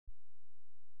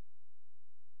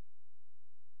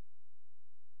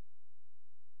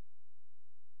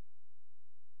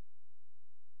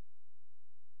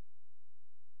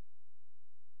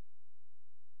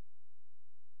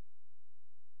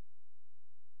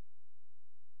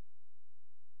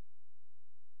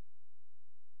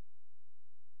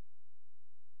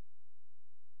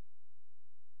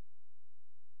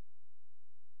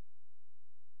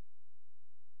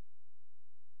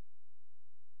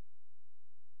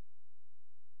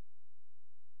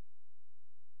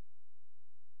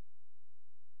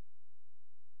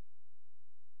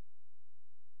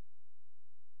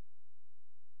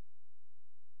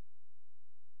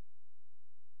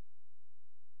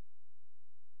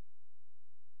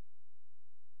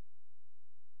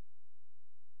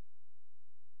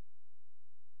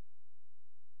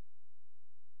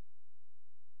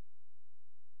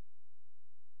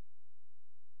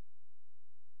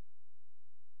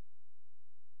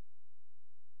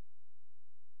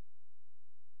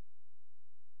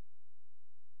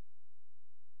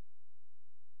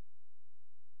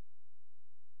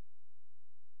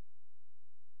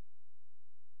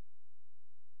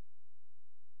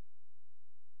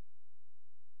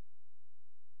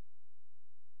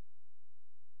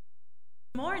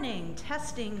Morning,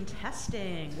 testing,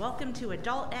 testing. Welcome to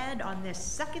Adult Ed on this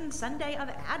second Sunday of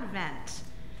Advent.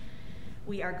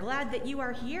 We are glad that you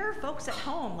are here. Folks at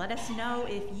home, let us know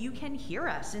if you can hear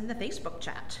us in the Facebook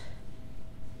chat.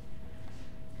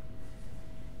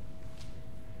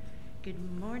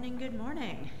 Good morning, good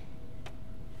morning.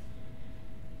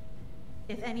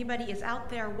 If anybody is out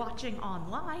there watching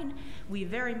online, we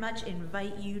very much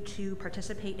invite you to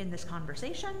participate in this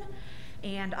conversation.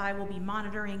 And I will be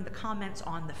monitoring the comments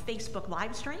on the Facebook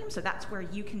live stream, so that's where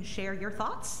you can share your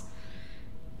thoughts.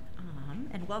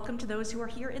 And welcome to those who are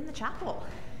here in the chapel.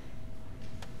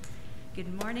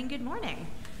 Good morning, good morning.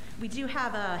 We do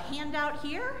have a handout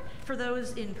here for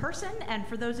those in person, and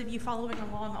for those of you following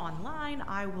along online,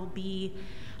 I will be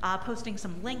posting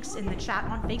some links in the chat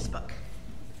on Facebook.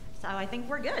 So I think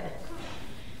we're good.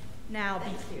 Now,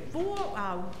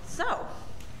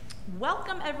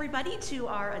 welcome everybody to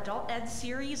our Adult Ed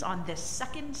series on this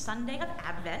second Sunday of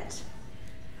Advent.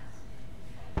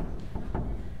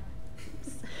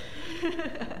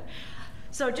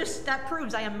 So just that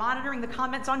proves I am monitoring the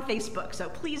comments on Facebook, so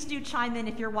please do chime in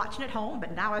if you're watching at home,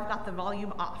 but now I've got the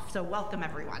volume off, so welcome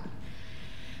everyone.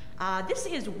 This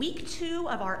is week 2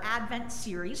 of our Advent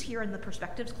series here in the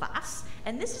Perspectives class,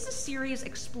 and this is a series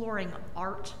exploring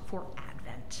art for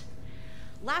Advent.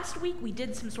 Last week we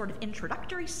did some sort of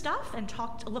introductory stuff and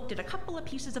looked at a couple of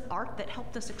pieces of art that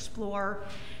helped us explore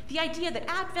the idea that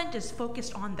Advent is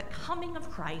focused on the coming of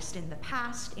Christ in the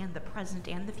past and the present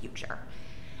and the future.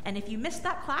 And if you missed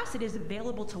that class, it is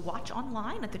available to watch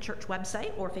online at the church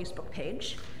website or Facebook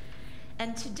page.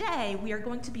 And today we are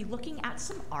going to be looking at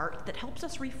some art that helps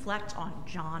us reflect on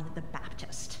John the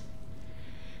Baptist.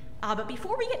 But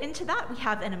before we get into that, we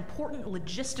have an important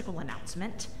logistical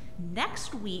announcement.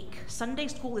 Next week, Sunday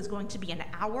school is going to be an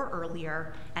hour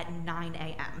earlier at 9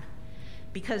 a.m.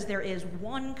 because there is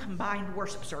one combined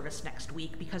worship service next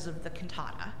week because of the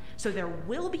cantata. So there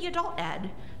will be Adult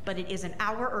Ed, but it is an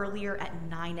hour earlier at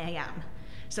 9 a.m.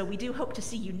 So we do hope to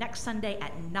see you next Sunday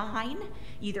at 9,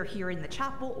 either here in the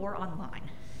chapel or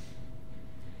online.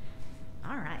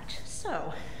 All right,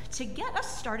 so to get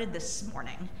us started this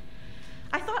morning,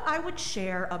 I thought I would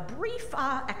share a brief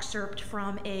excerpt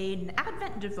from an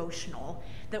Advent devotional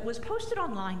that was posted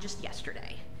online just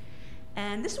yesterday.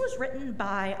 And this was written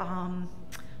by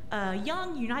a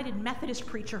young United Methodist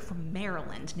preacher from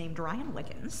Maryland named Ryan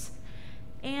Wiggins.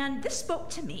 And this spoke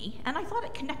to me, and I thought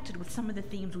it connected with some of the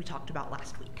themes we talked about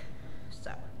last week.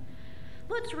 So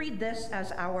let's read this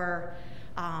as our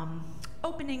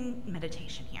opening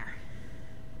meditation here.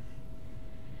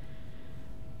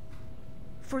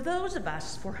 For those of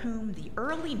us for whom the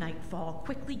early nightfall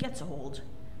quickly gets old,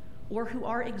 or who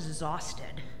are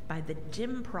exhausted by the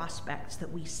dim prospects that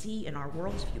we see in our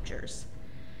world's futures,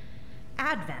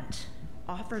 Advent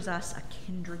offers us a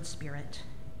kindred spirit.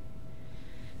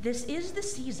 This is the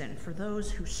season for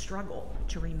those who struggle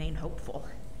to remain hopeful.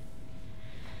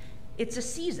 It's a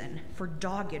season for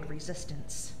dogged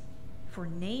resistance, for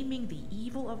naming the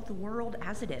evil of the world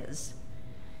as it is,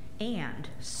 and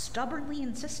stubbornly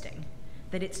insisting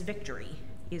that its victory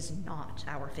is not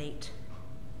our fate.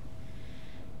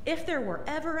 If there were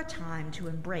ever a time to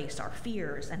embrace our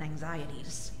fears and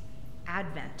anxieties,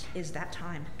 Advent is that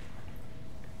time.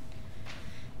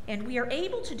 And we are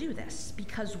able to do this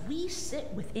because we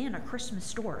sit within a Christmas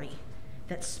story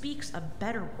that speaks a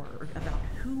better word about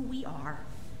who we are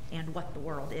and what the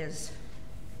world is.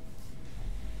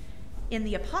 In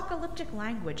the apocalyptic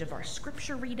language of our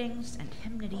scripture readings and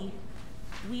hymnody,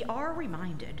 we are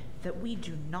reminded that we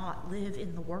do not live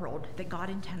in the world that God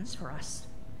intends for us.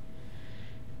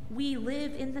 We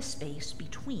live in the space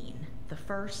between the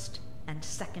first and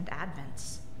second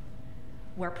Advents,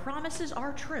 where promises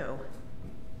are true,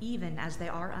 even as they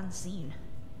are unseen.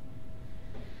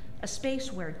 A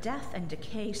space where death and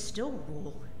decay still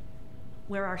rule,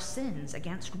 where our sins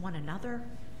against one another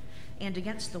and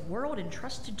against the world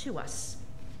entrusted to us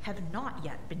have not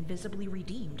yet been visibly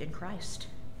redeemed in Christ.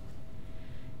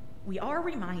 We are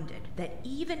reminded that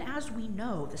even as we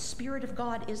know the Spirit of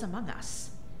God is among us,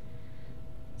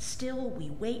 still we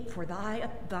wait for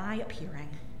thy appearing,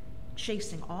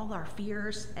 chasing all our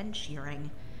fears and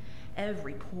cheering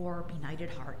every poor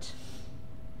benighted heart.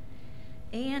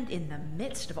 And in the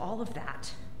midst of all of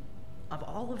that, of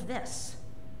all of this,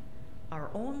 our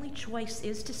only choice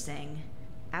is to sing,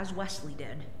 as Wesley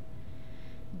did,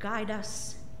 "Guide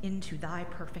us into thy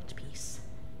perfect peace."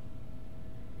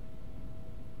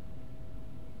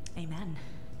 Amen.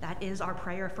 That is our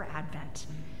prayer for Advent.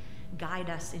 Guide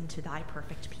us into thy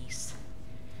perfect peace.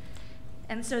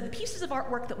 And so the pieces of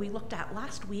artwork that we looked at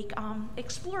last week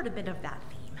explored a bit of that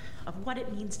theme, of what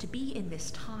it means to be in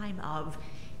this time of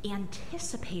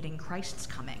anticipating Christ's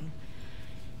coming,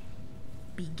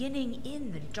 beginning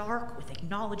in the dark with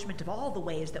acknowledgement of all the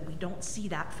ways that we don't see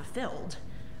that fulfilled,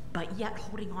 but yet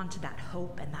holding on to that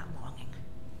hope and that longing.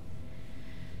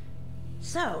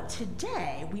 So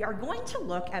today we are going to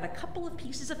look at a couple of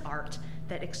pieces of art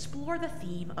that explore the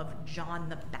theme of John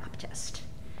the Baptist.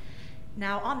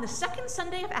 Now, on the second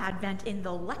Sunday of Advent in the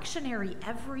lectionary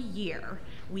every year,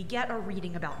 we get a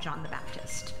reading about John the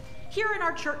Baptist. Here in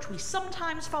our church, we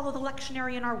sometimes follow the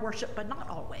lectionary in our worship, but not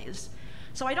always.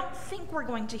 So I don't think we're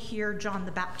going to hear John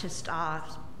the Baptist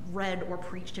read or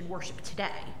preached in worship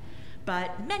today.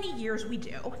 But many years we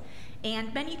do,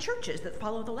 and many churches that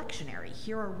follow the lectionary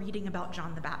hear a reading about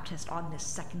John the Baptist on this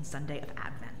second Sunday of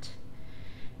Advent.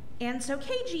 And so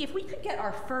KG, if we could get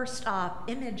our first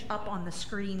image up on the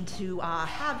screen to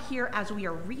have here as we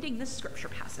are reading this scripture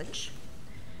passage.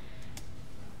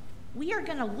 We are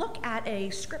going to look at a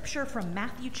scripture from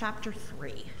Matthew chapter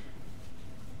 3.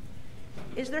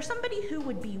 Is there somebody who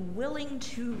would be willing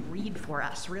to read for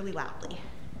us really loudly?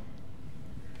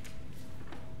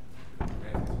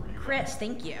 Chris,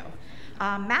 thank you.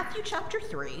 Matthew chapter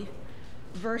 3,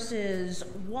 verses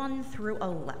 1 through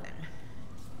 11.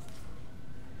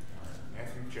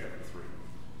 Matthew chapter 3.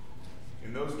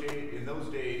 In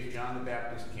those days, John the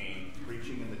Baptist came,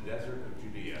 preaching in the desert of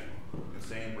Judea, and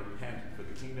saying, "Repent, for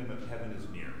the kingdom of heaven is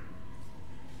near."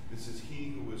 This is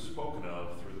he who was spoken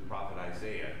of through the prophet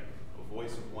Isaiah, a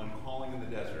voice of one calling in the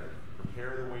desert,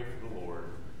 "Prepare the way for the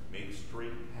Lord, make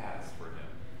straight paths for him."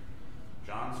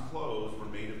 John's clothes were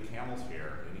made of camel's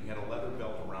hair, and he had a leather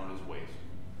belt around his waist.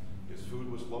 His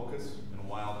food was locusts and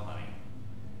wild honey.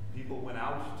 People went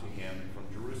out to him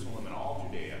from Jerusalem and all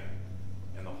Judea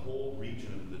and the whole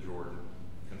region of the Jordan.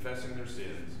 Confessing their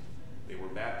sins, they were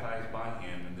baptized by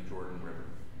him in the Jordan River.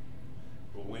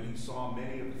 But when he saw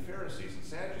many of the Pharisees and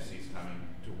Sadducees coming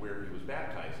to where he was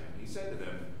baptizing, he said to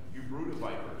them, "You brood of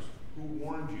vipers, who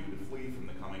warned you to flee from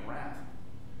the coming wrath?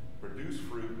 Produce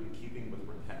fruit in keeping with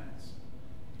repentance.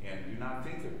 And do not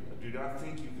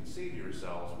think you can say to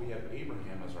yourselves, 'We have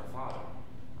Abraham as our father.'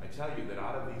 I tell you that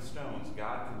out of these stones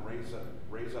God can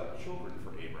raise up children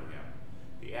for Abraham.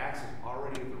 The axe is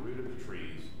already at the root of the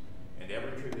trees, and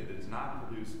every tree that does not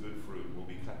produce good fruit will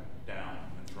be cut down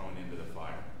and thrown into the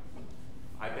fire.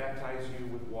 I baptize you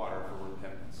with water for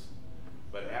repentance,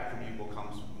 but after me will come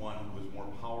one who is more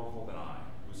powerful than I,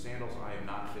 whose sandals I am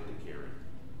not fit to carry.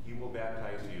 He will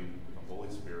baptize you with the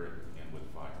Holy Spirit and with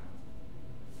fire."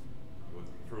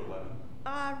 Through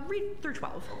 11? Read through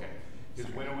 12. Okay. His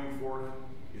winnowing fork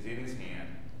is in his hand,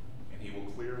 and he will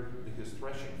clear his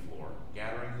threshing floor,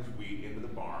 gathering his wheat into the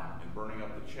barn and burning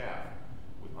up the chaff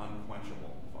with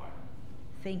unquenchable fire.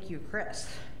 Thank you, Chris.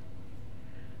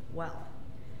 Well,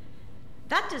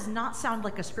 that does not sound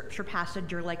like a scripture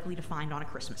passage you're likely to find on a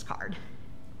Christmas card.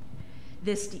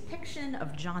 This depiction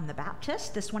of John the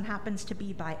Baptist, this one happens to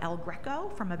be by El Greco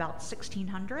from about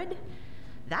 1600.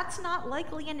 That's not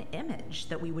likely an image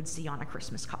that we would see on a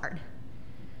Christmas card.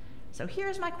 So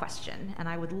here's my question, and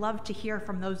I would love to hear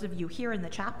from those of you here in the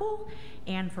chapel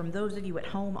and from those of you at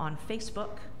home on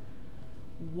Facebook.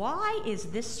 Why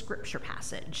is this scripture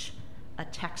passage a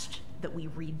text that we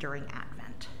read during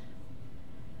Advent?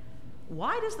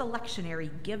 Why does the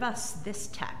lectionary give us this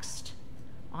text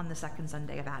on the second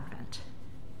Sunday of Advent?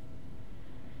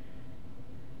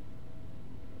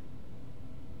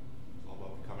 It's all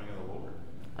about the coming of the Lord.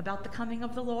 About the coming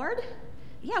of the Lord?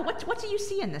 Yeah, what do you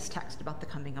see in this text about the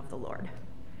coming of the Lord?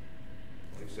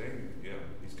 He's saying,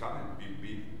 he's coming.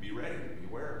 Be ready.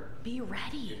 Beware. Be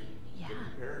ready. Get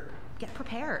prepared. Get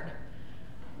prepared.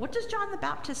 What does John the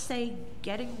Baptist say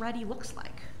getting ready looks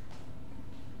like?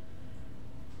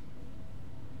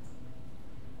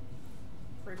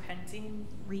 Repenting.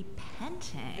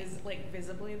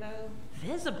 Visibly though.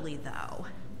 Visibly though.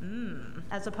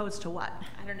 As opposed to what?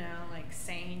 I don't know, like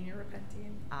saying you're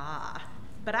repenting.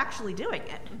 But actually doing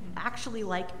it. Actually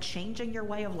like changing your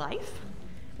way of life,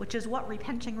 which is what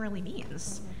repenting really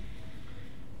means.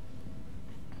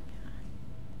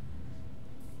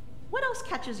 What else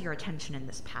catches your attention in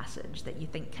this passage that you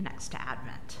think connects to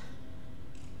Advent?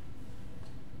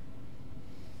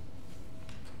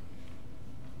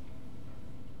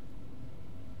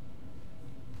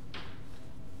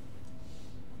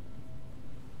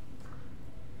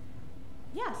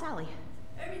 Yeah, Sally.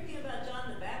 Everything about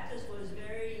John the Baptist was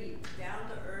very down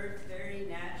to earth, very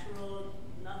natural,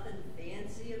 nothing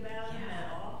fancy about him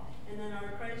at all. And then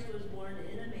our Christ was born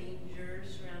in a manger,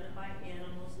 surrounded by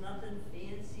animals, nothing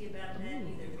fancy about that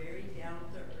either, very down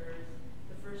to earth.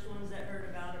 The first ones that heard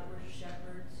about it were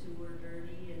shepherds who were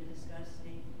dirty and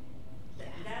disgusting.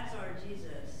 That's our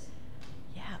Jesus.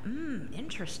 Yeah,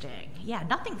 Interesting. Yeah,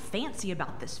 nothing fancy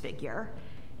about this figure.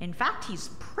 In fact, he's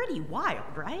pretty wild,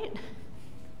 right?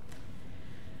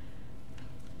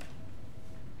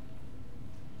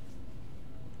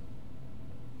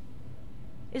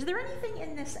 Is there anything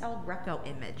in this El Greco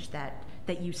image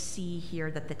that you see here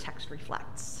that the text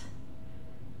reflects?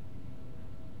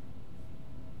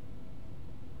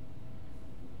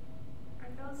 Are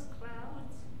those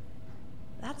clouds?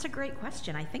 That's a great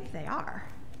question. I think they are.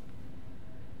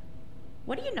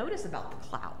 What do you notice about the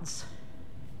clouds?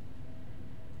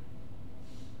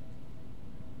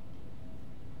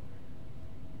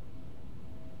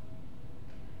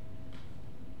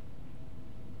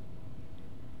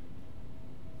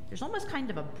 There's almost kind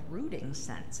of a brooding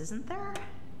sense, isn't there?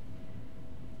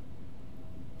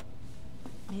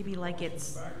 Maybe like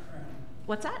it's... Background.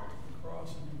 What's that? The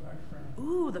cross in the background.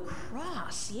 Ooh, the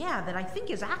cross. Yeah, that I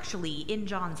think is actually in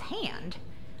John's hand.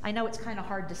 I know it's kind of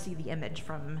hard to see the image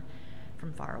from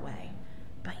far away.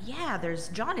 But yeah,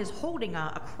 John is holding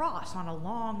a cross on a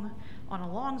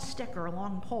long stick or a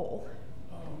long pole.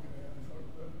 Oh, okay.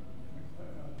 I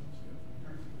thought that I didn't see it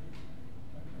from here.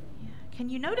 Okay. Yeah. Can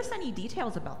you notice any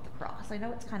details about the cross? I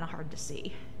know it's kind of hard to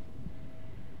see.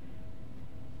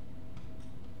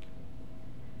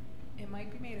 It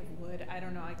might be made of wood. I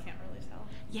don't know. I can't really tell.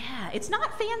 Yeah, it's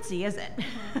not fancy, is it?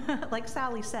 Like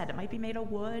Sally said, it might be made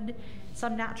of wood,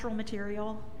 some natural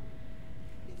material.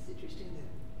 It's interesting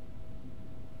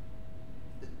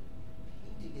that the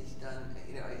painting is done,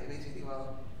 it makes me think,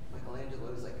 well,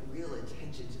 Michelangelo is like real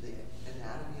attention to the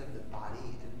anatomy of the body,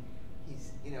 and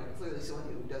he's, clearly someone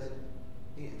who doesn't,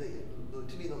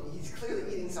 he's clearly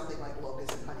eating something like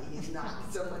locusts and honey. He's not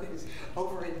someone who's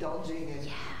overindulging, and,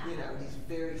 he's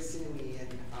very sinewy,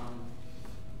 and,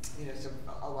 so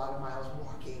a lot of miles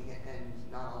walking and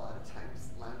not a lot of times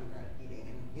lounging around eating,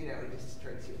 and, it just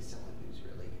strikes you as someone who's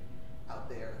really out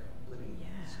there living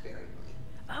sparingly.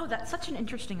 Oh, that's such an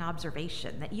interesting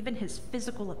observation, that even his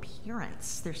physical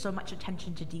appearance, there's so much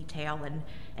attention to detail,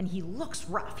 and he looks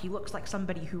rough. He looks like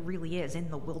somebody who really is in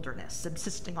the wilderness,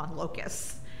 subsisting on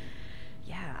locusts.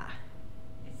 Yeah.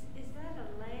 Is that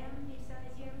a lamb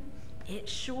beside him? It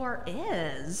sure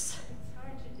is. It's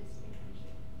hard to distinguish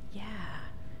it. Yeah.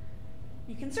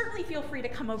 You can certainly feel free to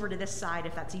come over to this side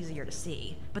if that's easier to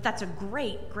see, but that's a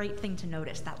great, great thing to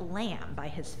notice, that lamb by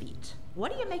his feet.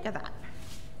 What do you make of that?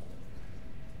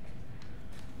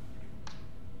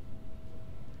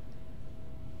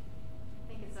 I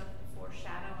think it's a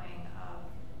foreshadowing of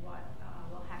what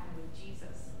will happen with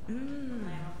Jesus, the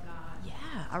Lamb of God.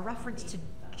 Yeah, a reference to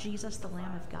Jesus, the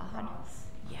Lamb of God. Cross.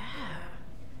 Yeah.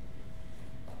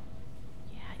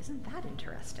 Yeah, isn't that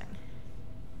interesting?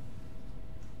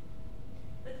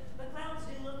 The clouds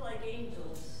do look like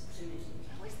angels to me.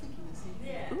 I was thinking the same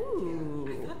thing. Yeah.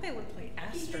 Ooh. I thought they looked like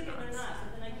I keep thinking they're astronauts. not,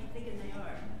 but then I keep thinking they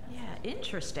are. Yeah,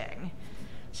 interesting.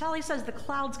 Sally says the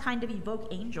clouds kind of evoke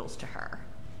angels to her.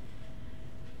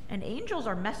 And angels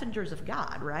are messengers of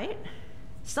God, right?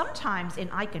 Sometimes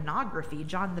in iconography,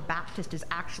 John the Baptist is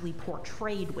actually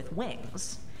portrayed with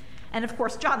wings. And of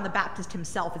course, John the Baptist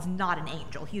himself is not an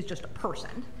angel, he's just a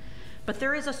person. But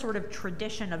there is a sort of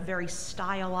tradition of very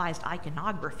stylized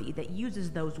iconography that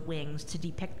uses those wings to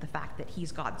depict the fact that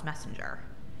he's God's messenger.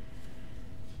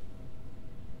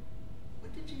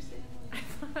 What did you say, I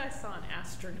Emily? thought I saw an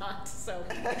astronaut, so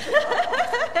I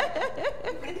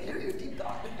can hear your deep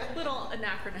thought. a little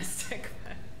anachronistic.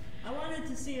 But I wanted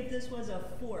to see if this was a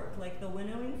fork, like the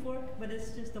winnowing fork, but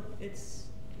it's just While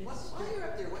you're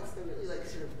up there, what's the really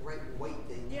sort of bright white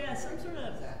thing? Yeah, some sort of-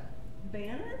 What is that?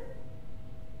 banner?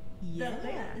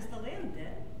 Yeah. Is the lamb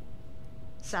dead?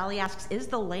 Sally asks, is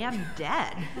the lamb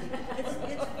dead? It's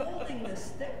holding the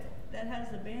stick that has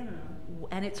the banner on.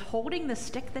 And it's holding the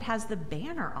stick that has the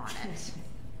banner on it.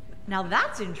 Now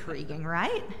that's intriguing,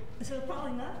 right? So it's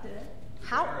probably not dead.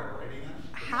 How Writing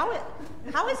on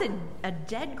it? how is a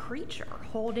dead creature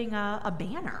holding a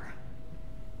banner?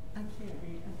 I can't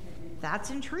read.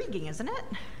 That's intriguing, isn't it?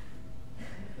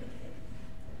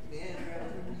 Man,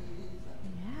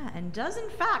 Yeah, and does in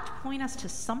fact point us to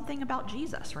something about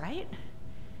Jesus, right?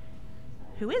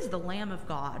 Who is the Lamb of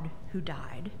God who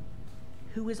died,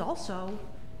 who is also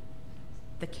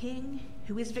the King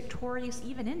who is victorious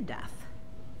even in death.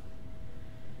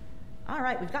 All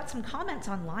right, we've got some comments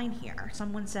online here.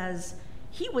 Someone says,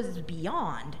 he was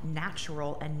beyond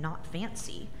natural and not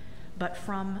fancy, but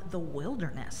from the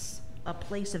wilderness, a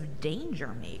place of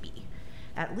danger maybe,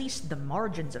 at least the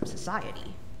margins of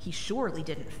society. He surely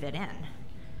didn't fit in.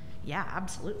 Yeah,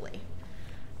 absolutely.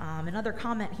 Another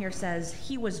comment here says,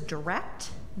 he was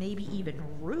direct, maybe even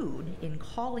rude, in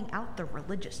calling out the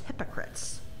religious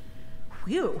hypocrites.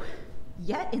 Whew.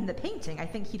 Yet in the painting, I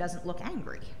think he doesn't look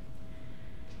angry.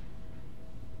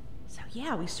 So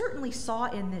yeah, we certainly saw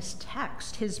in this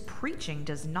text, his preaching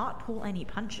does not pull any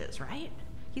punches, right?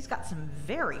 He's got some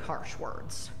very harsh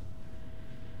words.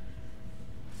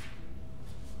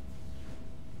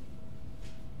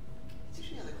 It's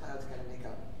usually how the clouds kind of make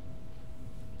up,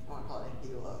 I want to call it a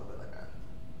halo, but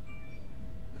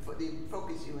like they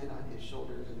focus you in on his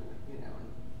shoulders and, and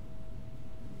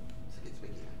so it's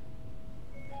making up.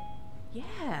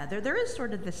 Yeah, there is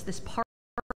sort of this part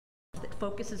that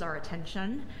focuses our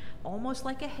attention, almost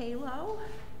like a halo.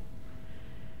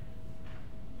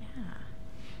 Yeah.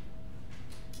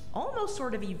 Almost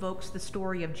sort of evokes the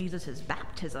story of Jesus'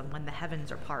 baptism when the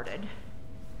heavens are parted. You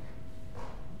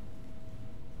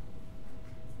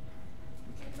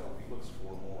can't tell if he looks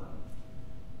forlorn.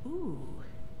 Ooh.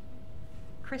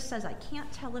 Chris says, I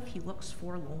can't tell if he looks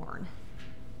forlorn.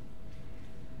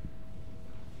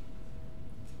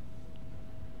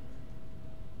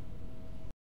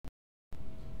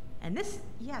 And this,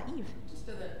 yeah, Eve. Just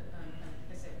to the,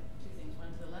 I said two things.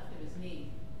 One, to the left of his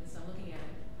knee, as I'm looking at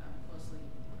it closely,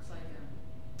 looks like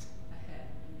a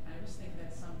head. And I just think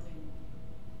that's something,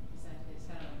 is that his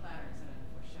head on a platter, is that a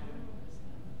foreshadowing of his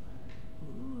head on a platter?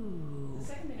 Ooh. The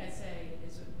second thing I'd say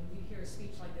is when we hear a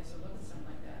speech like this or look at something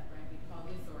like that, right, we call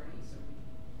the authorities or we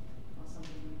call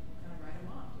somebody, we kind of write them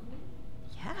off, don't we?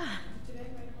 Yeah. Today,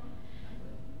 write them off? I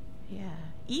would. Yeah.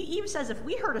 Eve says if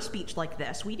we heard a speech like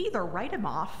this, we'd either write him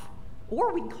off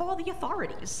or we'd call the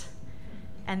authorities.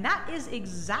 And that is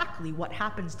exactly what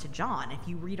happens to John if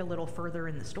you read a little further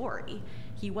in the story.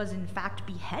 He was in fact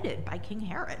beheaded by King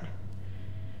Herod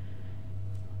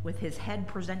with his head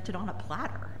presented on a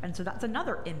platter. And so that's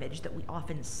another image that we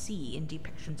often see in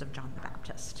depictions of John the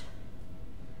Baptist.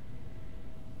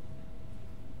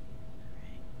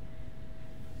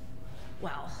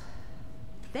 Well,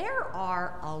 there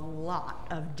are a lot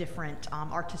of different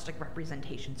artistic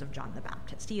representations of John the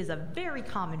Baptist. He is a very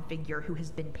common figure who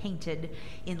has been painted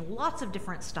in lots of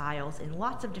different styles, in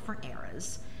lots of different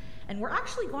eras. And we're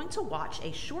actually going to watch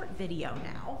a short video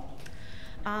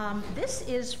now. This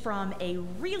is from a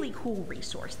really cool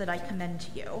resource that I commend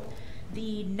to you.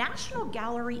 The National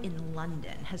Gallery in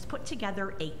London has put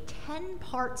together a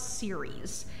 10-part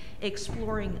series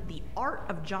exploring the art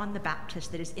of John the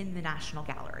Baptist that is in the National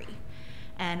Gallery.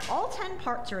 And all 10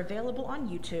 parts are available on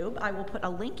YouTube. I will put a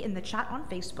link in the chat on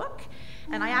Facebook.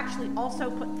 And I actually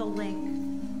also put the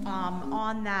link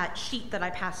on that sheet that I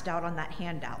passed out on that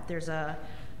handout. There's a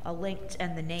link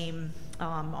and the name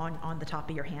on the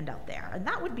top of your handout there. And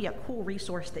that would be a cool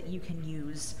resource that you can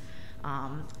use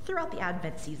throughout the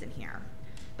Advent season here.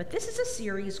 But this is a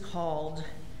series called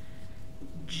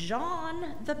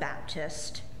John the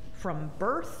Baptist, From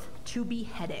Birth to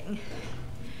Beheading.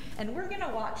 And we're going to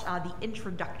watch the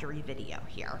introductory video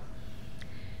here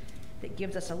that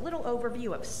gives us a little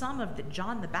overview of some of the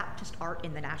John the Baptist art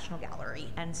in the National Gallery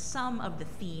and some of the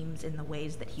themes in the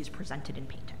ways that he's presented in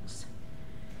paintings.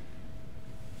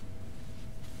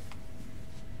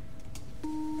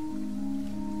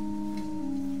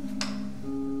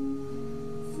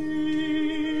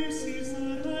 This is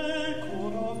the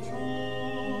record of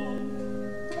John,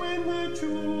 when the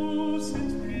Jews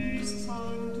and priests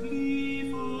and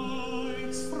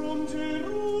Levites from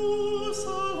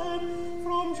Jerusalem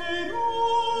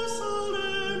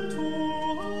to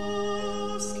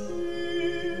ask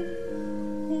him,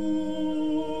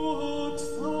 Who art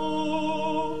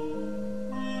thou?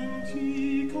 And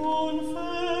he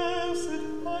confessed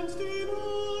and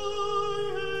denied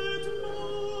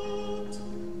not,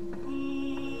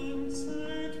 and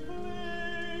said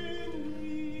plainly.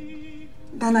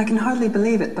 Ben, I can hardly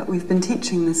believe it, but we've been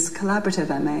teaching this collaborative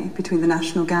MA between the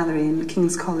National Gallery and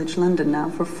King's College London now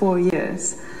for 4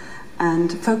 years,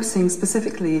 and focusing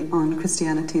specifically on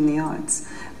Christianity and the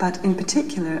arts, but in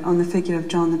particular on the figure of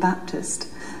John the Baptist.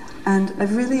 And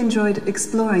I've really enjoyed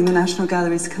exploring the National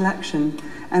Gallery's collection,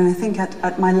 and I think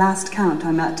at my last count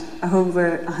I'm at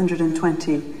over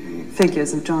 120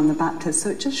 figures of John the Baptist,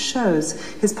 so it just shows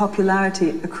his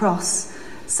popularity across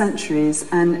centuries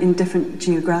and in different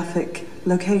geographic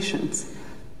locations.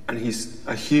 And he's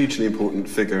a hugely important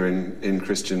figure in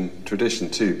Christian tradition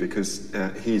too, because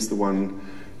he's the one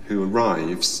who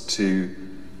arrives to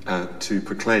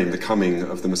proclaim the coming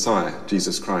of the Messiah,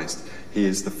 Jesus Christ. He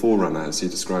is the forerunner, as he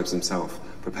describes himself,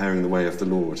 preparing the way of the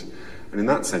Lord. And in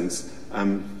that sense,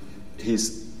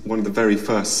 he's one of the very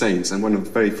first saints and one of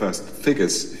the very first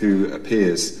figures who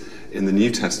appears in the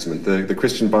New Testament. The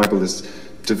Christian Bible is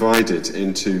divided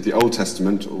into the Old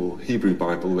Testament, or Hebrew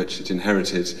Bible, which it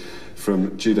inherited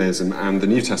from Judaism, and the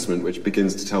New Testament, which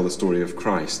begins to tell the story of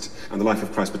Christ. And the life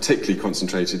of Christ particularly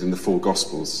concentrated in the 4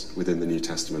 Gospels within the New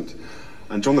Testament.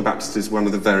 And John the Baptist is one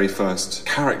of the very first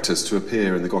characters to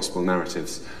appear in the Gospel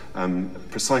narratives,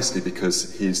 precisely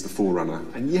because he's the forerunner.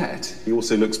 And yet, he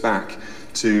also looks back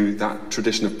to that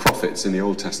tradition of prophets in the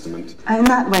Old Testament. In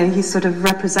that way, he sort of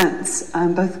represents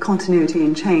both continuity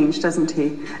and change, doesn't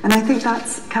he? And I think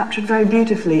that's captured very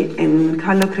beautifully in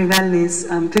Carlo Crivelli's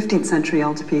 15th century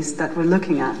altarpiece that we're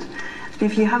looking at.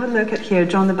 If you have a look at here,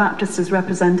 John the Baptist is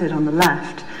represented on the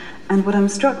left. And what I'm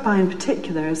struck by in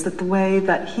particular is that the way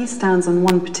that he stands on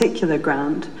one particular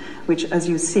ground, which, as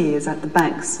you see, is at the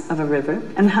banks of a river,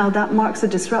 and how that marks a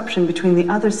disruption between the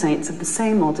other saints of the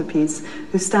same altarpiece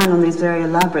who stand on these very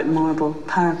elaborate marble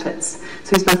parapets.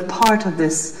 So he's both part of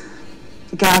this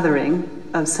gathering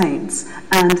of saints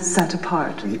and set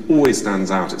apart. He always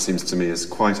stands out, it seems to me, as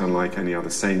quite unlike any other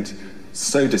saint,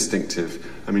 so distinctive.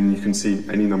 I mean, you can see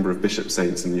any number of bishop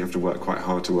saints and you have to work quite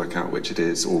hard to work out which it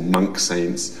is, or monk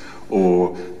saints,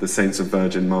 or the saints of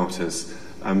virgin martyrs.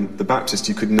 The Baptist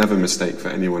you could never mistake for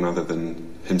anyone other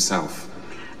than himself.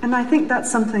 And I think that's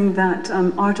something that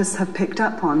artists have picked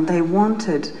up on. They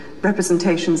wanted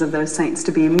representations of those saints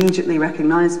to be immediately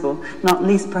recognizable, not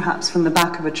least perhaps from the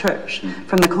back of a church,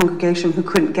 from the congregation who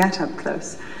couldn't get up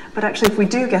close. But actually, if we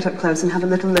do get up close and have a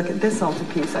little look at this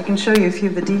altarpiece, I can show you a few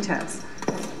of the details.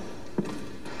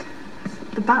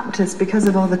 The Baptist, because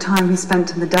of all the time he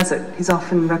spent in the desert, he's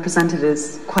often represented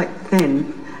as quite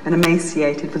thin and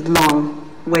emaciated with long,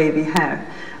 wavy hair.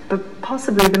 But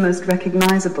possibly the most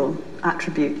recognizable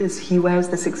attribute is he wears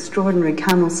this extraordinary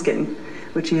camel skin,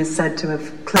 which he is said to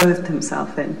have clothed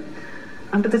himself in.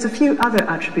 But there's a few other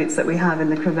attributes that we have in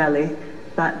the Crivelli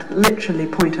that literally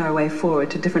point our way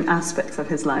forward to different aspects of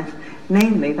his life,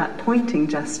 namely that pointing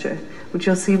gesture, which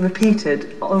you'll see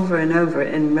repeated over and over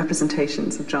in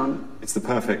representations of John. It's the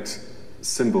perfect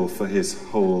symbol for his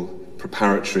whole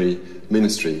preparatory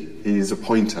ministry. He's a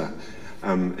pointer.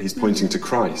 He's pointing to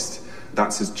Christ.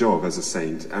 That's his job as a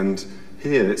saint. And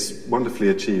here it's wonderfully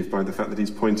achieved by the fact that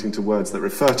he's pointing to words that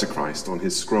refer to Christ on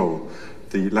his scroll.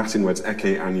 The Latin words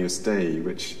ecce agnus Dei,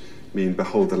 which mean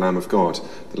behold the Lamb of God.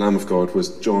 The Lamb of God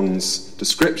was John's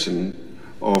description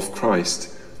of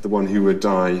Christ, the one who would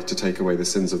die to take away the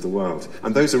sins of the world.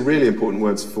 And those are really important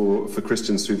words for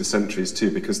Christians through the centuries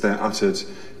too, because they're uttered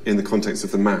in the context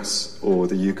of the Mass or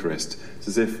the Eucharist. It's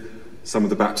as if some of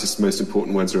the Baptist's most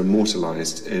important words are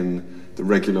immortalized in the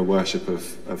regular worship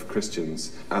of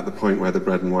Christians at the point where the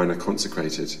bread and wine are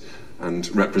consecrated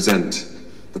and represent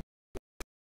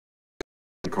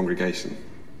the congregation.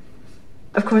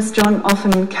 Of course, John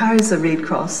often carries a reed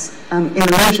cross in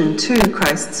allusion to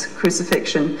Christ's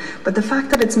crucifixion, but the fact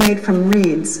that it's made from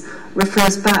reeds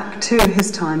refers back to his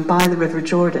time by the River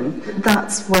Jordan.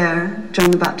 That's where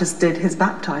John the Baptist did his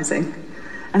baptizing.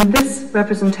 And this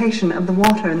representation of the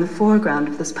water in the foreground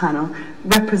of this panel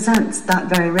represents that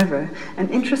very river. And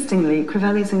interestingly,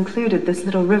 Crivelli's included this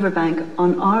little riverbank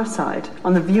on our side,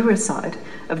 on the viewer's side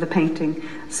of the painting,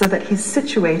 so that he's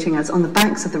situating us on the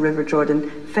banks of the River Jordan,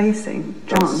 facing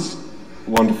John. That's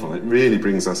wonderful. It really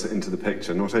brings us into the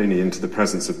picture, not only into the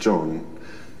presence of John,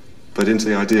 but into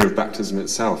the idea of baptism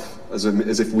itself, as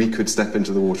if we could step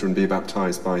into the water and be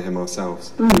baptized by him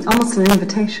ourselves. Almost an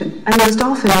invitation. And most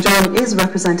often John is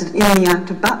represented in the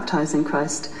act of baptizing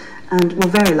Christ. And we're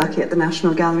very lucky at the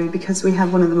National Gallery because we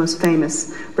have one of the most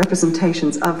famous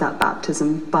representations of that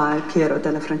baptism by Piero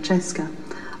della Francesca.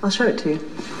 I'll show it to you.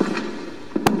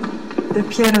 The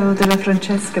Piero della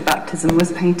Francesca baptism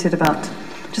was painted about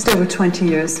just over 20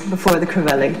 years before the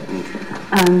Crivelli.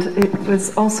 And it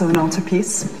was also an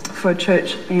altarpiece for a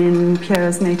church in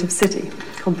Piero's native city,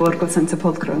 called Borgo San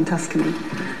Sepolcro in Tuscany.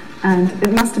 And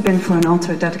it must have been for an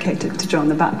altar dedicated to John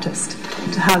the Baptist,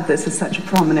 to have this as such a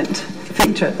prominent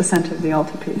feature at the center of the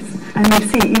altarpiece. And you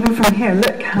see, even from here,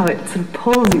 look how it sort of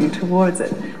pulls you towards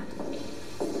it.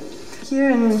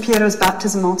 Here in Piero's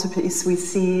baptism altarpiece, we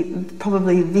see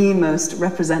probably the most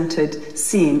represented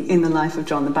scene in the life of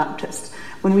John the Baptist.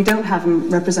 When we don't have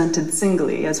him represented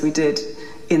singly, as we did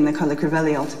in the Carlo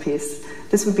Crivelli altarpiece,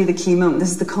 this would be the key moment.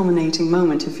 This is the culminating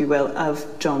moment, if you will, of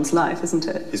John's life, isn't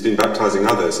it? He's been baptizing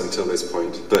others until this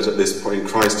point, but at this point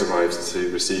Christ arrives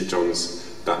to receive John's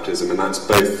baptism, and that's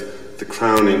both the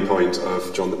crowning point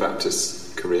of John the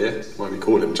Baptist's career, why we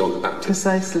call him John the Baptist.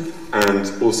 Precisely.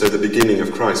 And also the beginning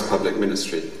of Christ's public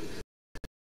ministry.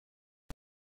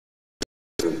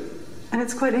 And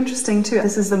it's quite interesting too,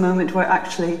 this is the moment where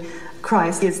actually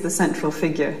Christ is the central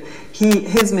figure.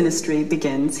 His ministry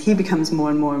begins, he becomes more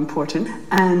and more important,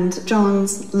 and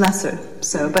John's lesser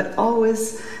so. But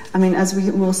always, I mean, as we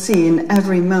will see in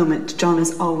every moment, John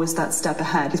is always that step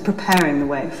ahead. He's preparing the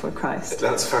way for Christ.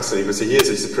 That's fascinating, because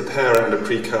he's a preparer and a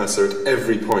precursor at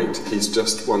every point. He's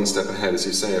just one step ahead, as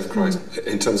you say, of Christ.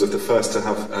 In terms of the first to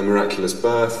have a miraculous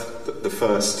birth, the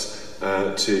first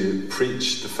to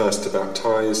preach, the first to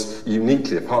baptize.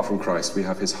 Uniquely, apart from Christ, we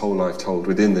have his whole life told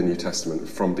within the New Testament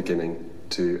from beginning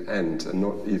to end, and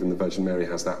not even the Virgin Mary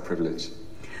has that privilege.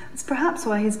 It's perhaps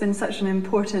why he's been such an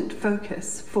important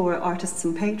focus for artists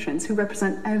and patrons who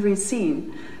represent every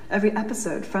scene, every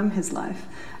episode from his life.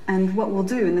 And what we'll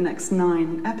do in the next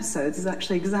 9 episodes is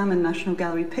actually examine National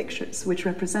Gallery pictures which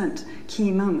represent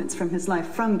key moments from his life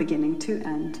from beginning to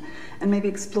end, and maybe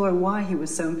explore why he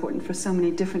was so important for so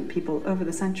many different people over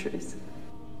the centuries.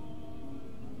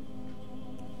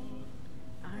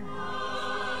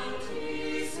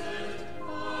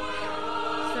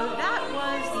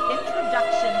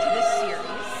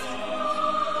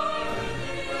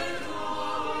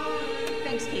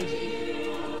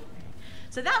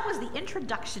 So that was the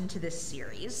introduction to this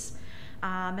series.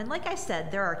 And like I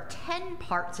said, there are 10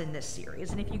 parts in this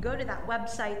series. And if you go to that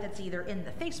website that's either in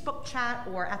the Facebook chat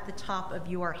or at the top of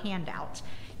your handout,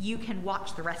 you can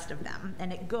watch the rest of them.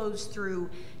 And it goes through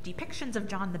depictions of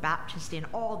John the Baptist in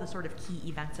all the sort of key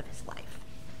events of his life.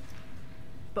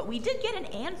 But we did get an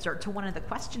answer to one of the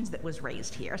questions that was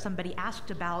raised here. Somebody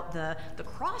asked about the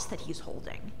cross that he's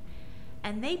holding.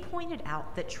 And they pointed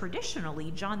out that traditionally,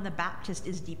 John the Baptist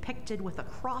is depicted with a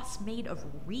cross made of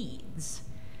reeds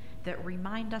that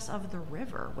remind us of the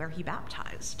river where he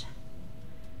baptized.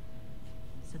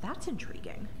 So that's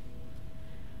intriguing.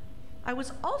 I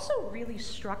was also really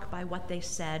struck by what they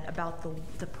said about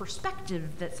the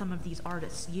perspective that some of these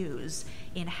artists use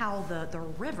in how the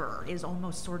river is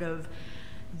almost sort of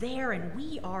there and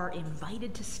we are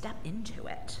invited to step into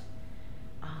it.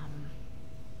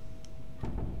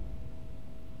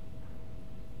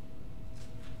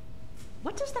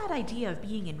 What does that idea of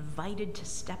being invited to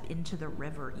step into the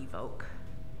river evoke?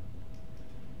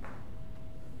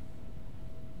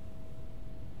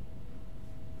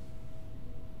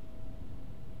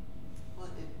 Well,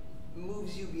 it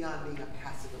moves you beyond being a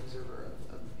passive observer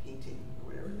of painting or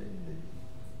whatever, that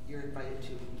you're invited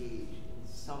to engage in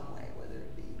some way, whether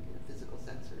it be in a physical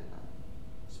sense or in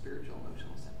a spiritual,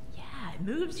 emotional sense. Yeah, it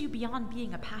moves you beyond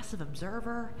being a passive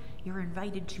observer. You're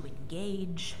invited to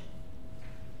engage.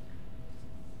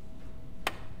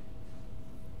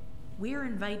 We're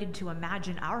invited to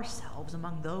imagine ourselves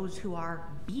among those who are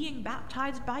being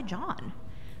baptized by John,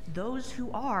 those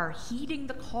who are heeding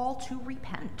the call to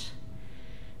repent.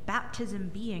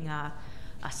 Baptism being a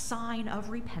sign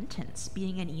of repentance,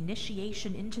 being an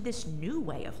initiation into this new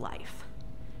way of life.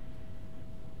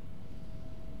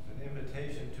 An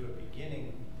invitation to a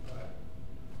beginning.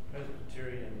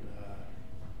 Presbyterian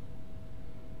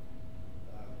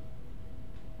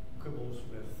quibbles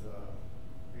with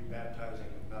rebaptizing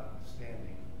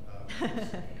notwithstanding.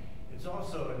 It's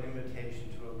also an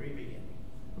invitation to a re-beginning,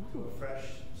 to a fresh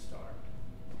start.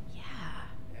 Yeah.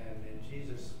 And in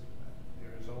Jesus,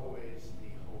 there is always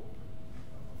the hope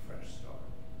of a fresh start.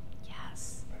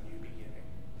 Yes. A new beginning.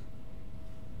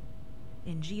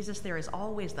 In Jesus, there is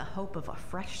always the hope of a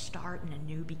fresh start and a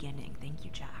new beginning. Thank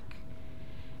you, Jack.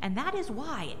 And that is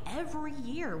why every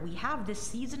year we have this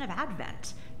season of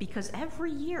Advent, because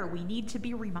every year we need to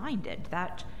be reminded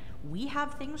that we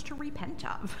have things to repent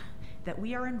of, that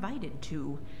we are invited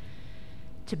to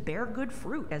bear good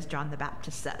fruit, as John the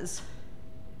Baptist says.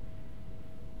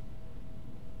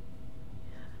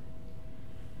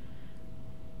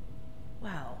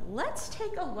 Well, let's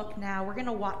take a look now. We're going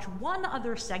to watch one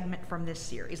other segment from this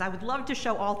series. I would love to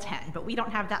show all 10, but we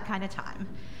don't have that kind of time.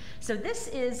 So this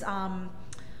is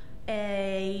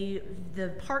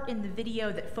the part in the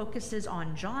video that focuses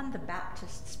on John the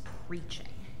Baptist's preaching.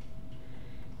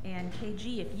 And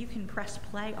KG, if you can press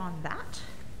play on that.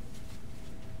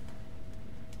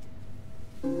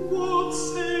 What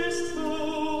sayest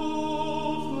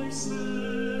thou of thyself?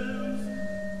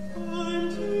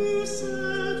 And he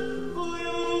said, I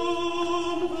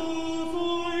am the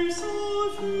voice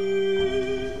of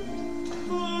him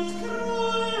that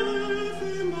crieth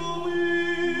in the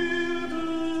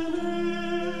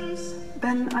wilderness.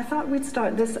 Ben, I thought we'd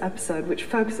start this episode, which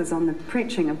focuses on the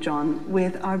preaching of John,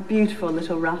 with our beautiful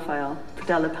little Raphael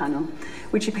predella panel,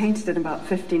 which he painted in about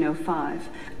 1505.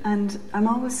 And I'm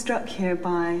always struck here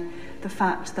by the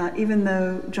fact that even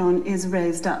though John is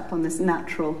raised up on this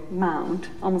natural mound,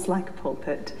 almost like a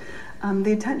pulpit,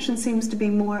 the attention seems to be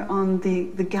more on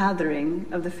the gathering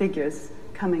of the figures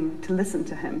coming to listen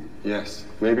to him. Yes,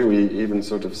 maybe we even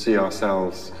sort of see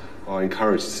ourselves, or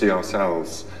encouraged to see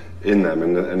ourselves in them,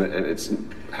 and it's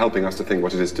helping us to think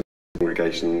what it is to be in a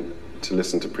congregation, to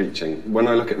listen to preaching. When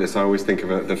I look at this, I always think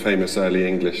of the famous early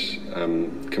English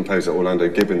composer Orlando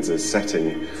Gibbons'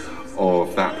 setting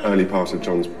of that early part of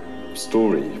John's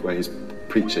story, where he's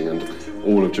preaching and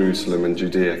all of Jerusalem and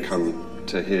Judea come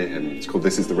to hear him. It's called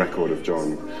This is the Record of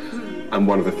John. And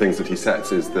one of the things that he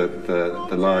sets is that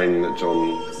the line that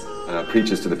John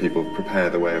preaches to the people, prepare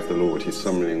the way of the Lord. He's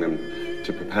summoning them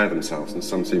to prepare themselves, and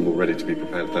some seem more ready to be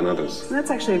prepared than others. And that's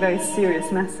actually a very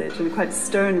serious message and quite a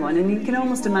stern one, and you can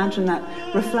almost imagine that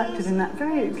reflected in that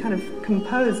very kind of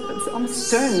composed but almost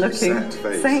stern-looking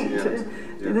saint.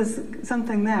 Yeah. There's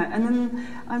something there. And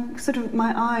then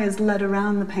my eye is led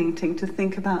around the painting to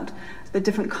think about the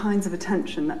different kinds of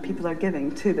attention that people are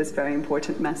giving to this very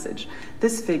important message.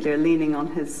 This figure leaning on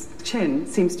his chin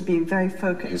seems to be very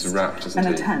focused. He's rapt, isn't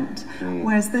and he? attent.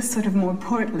 Whereas this sort of more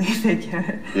portly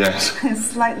figure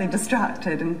is slightly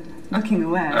distracted and looking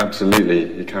away.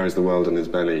 Absolutely. He carries the world in his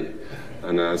belly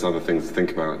and has other things to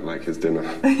think about, like his dinner.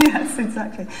 Yes,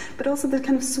 exactly. But also the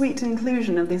kind of sweet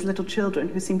inclusion of these little children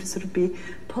who seem to sort of be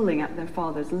pulling at their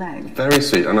father's leg. Very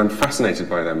sweet, and I'm fascinated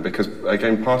by them because,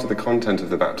 again, part of the content of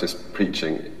the Baptist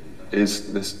preaching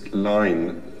is this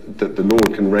line that the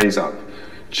Lord can raise up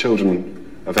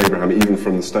children of Abraham even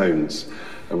from the stones,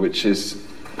 which is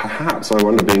perhaps, I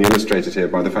wonder, being illustrated here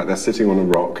by the fact they're sitting on a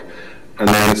rock and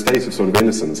they're in a state of sort of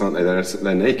innocence, aren't they?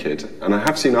 They're naked. And I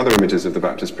have seen other images of the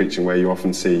Baptist preaching where you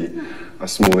often see a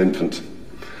small infant.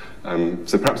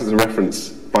 So perhaps it's a reference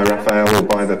by Raphael or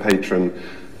by the patron,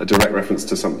 a direct reference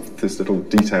to this little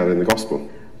detail in the Gospel.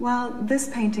 Well, this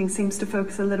painting seems to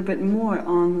focus a little bit more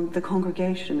on the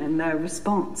congregation and their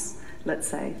response, let's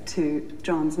say, to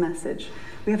John's message.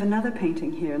 We have another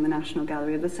painting here in the National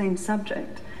Gallery of the same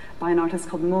subject by an artist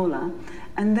called Mola.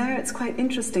 And there it's quite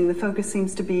interesting, the focus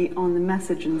seems to be on the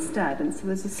message instead, and so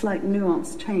there's a slight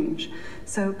nuance change.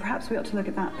 So perhaps we ought to look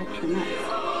at that picture next.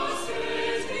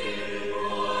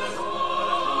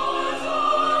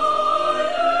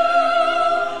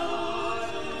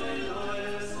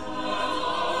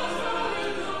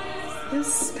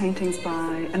 This painting's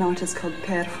by an artist called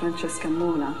Pier Francesco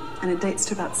Mola, and it dates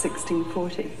to about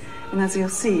 1640. And as you'll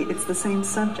see, it's the same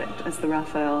subject as the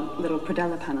Raphael little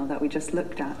predella panel that we just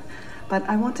looked at. But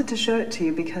I wanted to show it to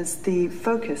you because the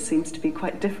focus seems to be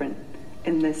quite different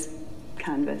in this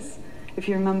canvas. If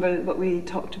you remember what we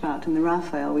talked about in the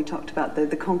Raphael, we talked about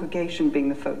the congregation being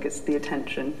the focus, the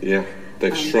attention. Yeah,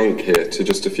 they've shrunk here to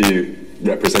just a few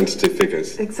representative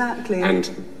figures. Exactly. And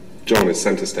John is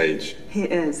centre stage. He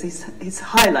is. He's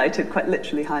highlighted, quite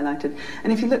literally highlighted.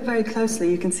 And if you look very closely,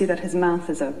 you can see that his mouth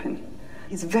is open.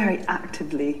 He's very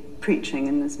actively preaching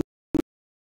in this.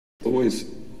 Always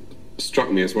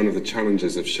struck me as one of the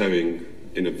challenges of showing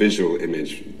in a visual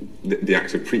image the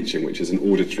act of preaching, which is an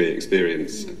auditory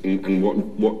experience, and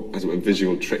what as it were,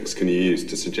 visual tricks can you use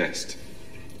to suggest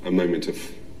a moment of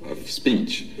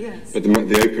speech. Yes. But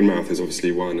the open mouth is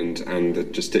obviously one, and the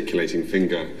gesticulating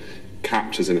finger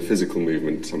captures in a physical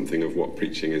movement something of what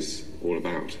preaching is all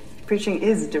about. Preaching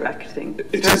is directing.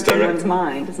 It is directing one's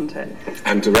mind, isn't it?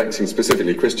 And directing,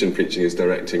 specifically Christian preaching, is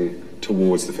directing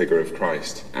towards the figure of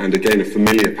Christ. And again, a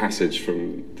familiar passage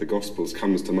from the Gospels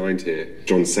comes to mind here.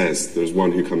 John says, "There's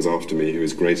one who comes after me who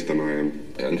is greater than I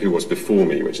am, and who was before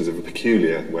me," which is a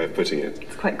peculiar way of putting it.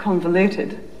 It's quite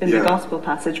convoluted in the Gospel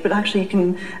passage, but actually you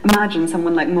can imagine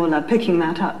someone like Mola picking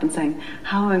that up and saying,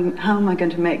 how am I going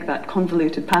to make that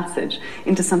convoluted passage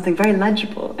into something very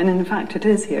legible? And in fact it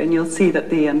is here, and you'll see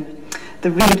that the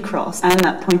reed cross and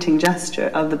that pointing gesture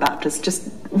of the Baptist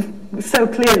just so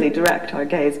clearly direct our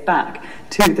gaze back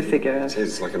to the figure of Jesus. It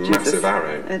is like a massive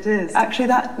arrow. It is. Actually,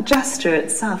 that gesture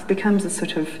itself becomes a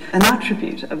sort of an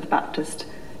attribute of the Baptist.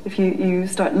 If you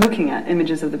start looking at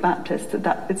images of the Baptist,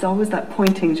 that it's always that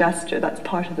pointing gesture, that's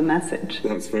part of the message.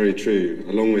 That's very true.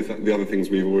 Along with the other things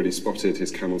we've already spotted,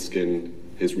 his camel skin,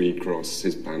 his reed cross,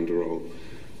 his banderole,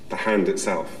 the hand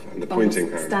itself and the pointing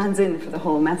hand. Stands in for the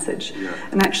whole message. Yeah.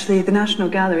 And actually the National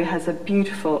Gallery has a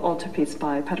beautiful altarpiece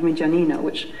by Parmigianino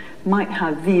which might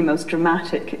have the most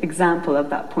dramatic example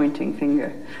of that pointing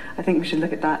finger. I think we should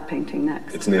look at that painting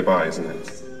next. It's nearby, isn't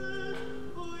it?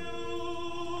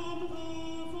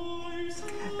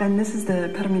 Ben, this is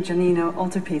the Parmigianino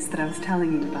altarpiece that I was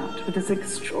telling you about, with this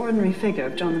extraordinary figure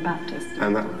of John the Baptist.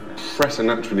 And that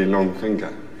preternaturally long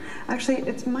finger. Actually,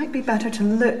 it might be better to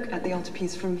look at the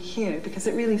altarpiece from here because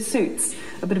it really suits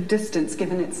a bit of distance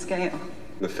given its scale.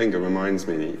 The finger reminds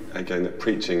me, again, that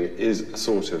preaching is a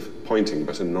sort of pointing,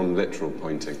 but a non-literal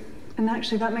pointing. And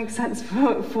actually that makes sense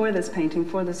for this painting,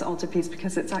 for this altarpiece,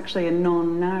 because it's actually a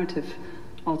non-narrative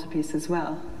altarpiece as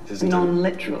well.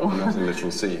 Non-literal. Not a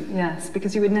literal scene. Yes,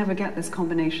 because you would never get this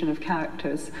combination of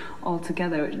characters all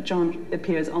together. John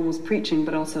appears almost preaching,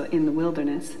 but also in the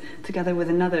wilderness, together with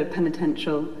another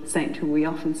penitential saint who we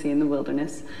often see in the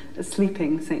wilderness, a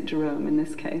sleeping St. Jerome in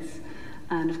this case,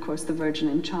 and of course the Virgin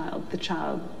and Child, the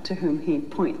child to whom he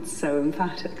points so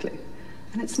emphatically.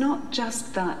 And it's not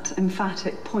just that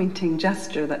emphatic pointing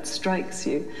gesture that strikes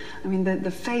you. I mean, the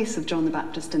face of John the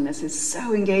Baptist in this is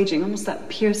so engaging, almost that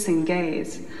piercing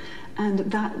gaze. And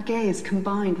that gaze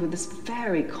combined with this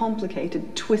very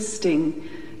complicated, twisting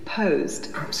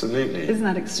pose. Absolutely. Isn't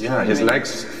that extraordinary? Yeah, his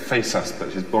legs face us, but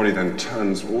his body then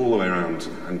turns all the way around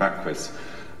and backwards.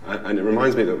 And it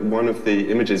reminds me that one of the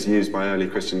images used by early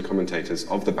Christian commentators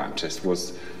of the Baptist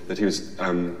was that he was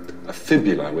a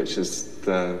fibula, which is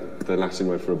the Latin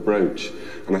word for a brooch.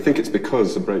 And I think it's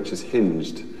because the brooch is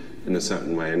hinged in a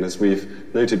certain way. And as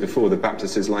we've noted before, the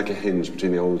Baptist is like a hinge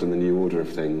between the old and the new order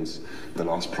of things, the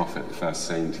last prophet, the first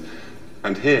saint.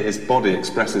 And here his body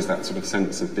expresses that sort of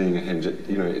sense of being a hinge.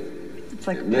 It's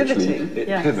like pivoting. It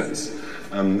yes. pivots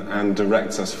and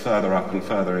directs us further up and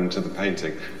further into the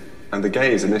painting. And the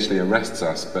gaze initially arrests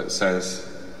us, but says,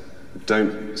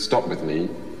 don't stop with me.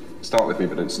 Start with me,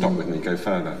 but don't stop with me. Go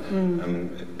further.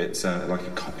 It's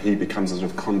he becomes a sort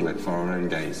of conduit for our own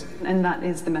gaze. And that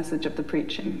is the message of the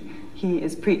preaching. He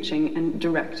is preaching and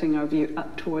directing our view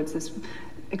up towards this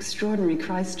extraordinary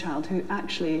Christ child who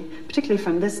actually, particularly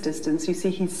from this distance, you see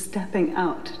he's stepping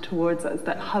out towards us,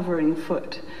 that hovering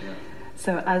foot. Yeah.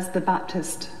 So as the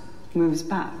Baptist moves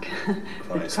back,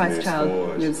 the Christ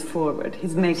child moves forward.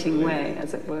 He's making way,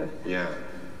 as it were. Yeah.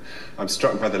 I'm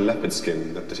struck by the leopard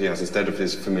skin that he has instead of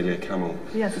his familiar camel.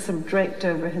 Yes, it's sort of draped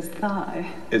over his thigh.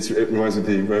 It reminds me of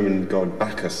the Roman god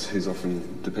Bacchus, who's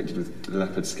often depicted with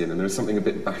leopard skin, and there is something a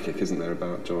bit Bacchic, isn't there,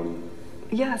 about John?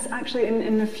 Yes, actually,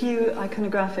 in a few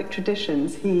iconographic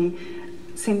traditions, he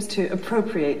seems to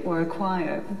appropriate or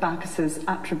acquire Bacchus's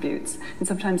attributes, and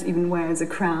sometimes even wears a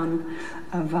crown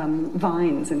of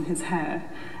vines in his hair.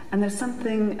 And there's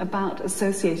something about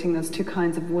associating those two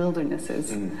kinds of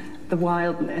wildernesses, the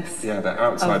wildness. Yeah, they're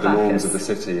outside the norms of the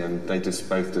city, and they just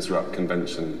both disrupt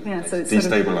convention. Yeah, so it's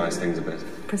destabilise things a bit.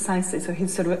 Precisely. So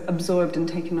he's sort of absorbed and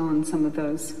taken on some of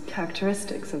those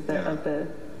characteristics of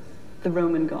the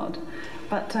Roman god.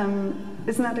 But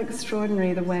isn't that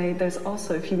extraordinary? The way there's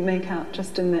also, if you make out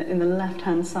just in the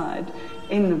left-hand side,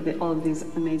 all of these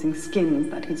amazing skins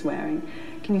that he's wearing,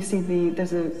 can you see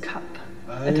there's a cup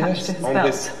attached to his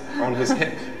belt. On his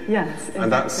hip. Yes, exactly.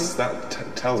 And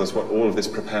that tells us what all of this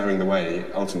preparing the way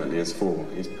ultimately is for.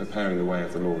 He's preparing the way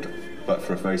of the Lord, but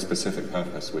for a very specific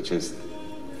purpose, which is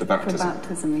the baptism. For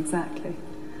baptism, exactly.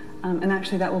 And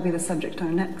actually that will be the subject of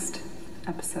our next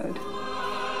episode.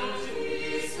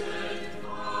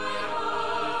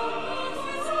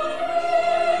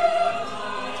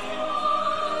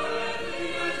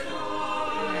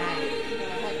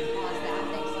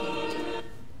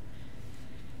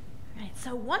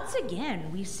 Once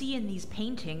again, we see in these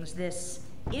paintings this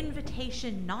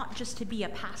invitation not just to be a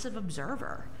passive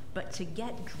observer, but to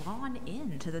get drawn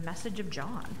into the message of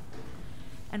John.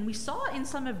 And we saw in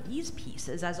some of these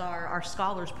pieces, as our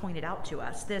scholars pointed out to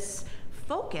us, this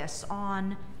focus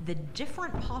on the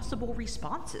different possible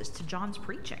responses to John's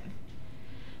preaching.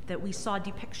 That we saw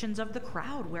depictions of the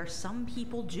crowd where some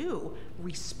people do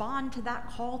respond to that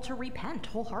call to repent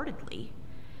wholeheartedly,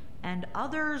 and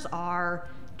others are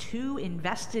too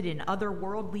invested in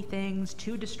otherworldly things,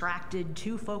 too distracted,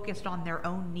 too focused on their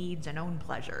own needs and own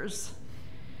pleasures.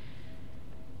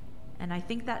 And I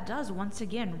think that does, once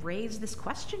again, raise this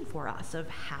question for us of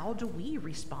how do we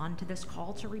respond to this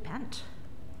call to repent?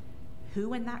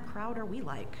 Who in that crowd are we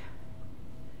like?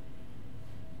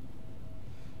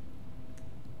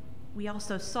 We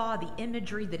also saw the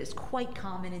imagery that is quite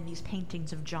common in these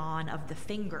paintings of John of the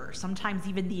finger, sometimes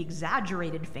even the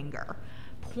exaggerated finger,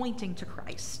 pointing to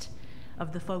Christ,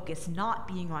 of the focus not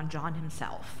being on John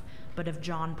himself, but of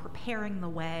John preparing the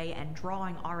way and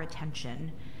drawing our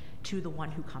attention to the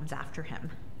one who comes after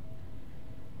him.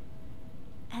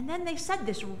 And then they said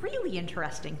this really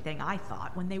interesting thing, I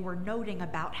thought, when they were noting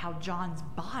about how John's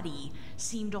body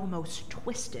seemed almost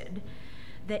twisted,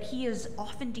 that he is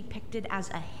often depicted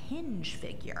as a hinge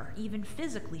figure, even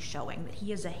physically showing that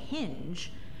he is a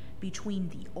hinge between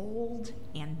the old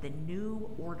and the new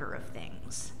order of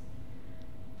things.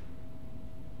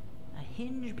 A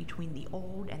hinge between the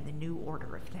old and the new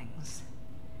order of things.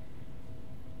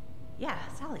 Yeah,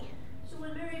 Sally. So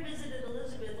when Mary visited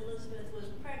Elizabeth, Elizabeth was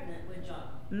pregnant with John.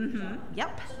 Mm-hmm.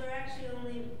 Yep. So they're actually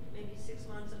only maybe 6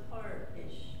 months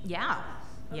apart-ish. Yeah.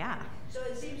 Yeah. So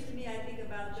it seems to me, I think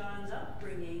about John's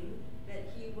upbringing,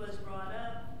 that he was brought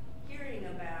up hearing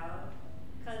about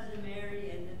cousin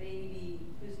Mary and the baby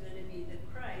who's going to be the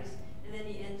Christ, and then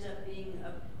he ends up being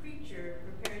a preacher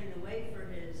preparing the way for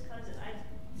his cousin.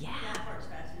 That part's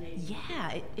fascinating.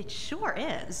 Yeah, it sure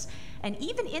is. And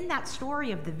even in that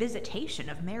story of the visitation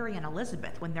of Mary and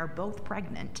Elizabeth, when they're both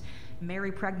pregnant,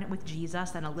 Mary pregnant with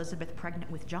Jesus and Elizabeth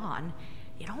pregnant with John,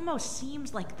 it almost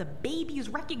seems like the babies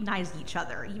recognize each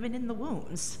other, even in the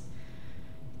wombs.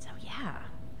 So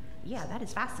yeah, that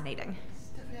is fascinating.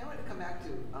 Stephanie, I want to come back to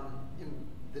him,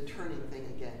 the turning thing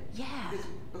again. Yeah. Because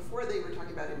before they were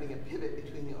talking about it being a pivot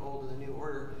between the old and the new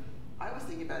order, I was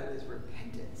thinking about it as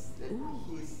repentance, that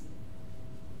he's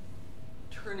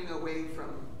turning away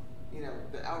from,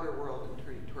 the outer world and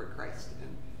turning toward Christ.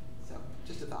 And so,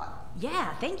 just a thought.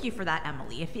 Yeah, thank you for that,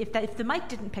 Emily. If the mic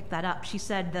didn't pick that up, she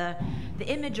said the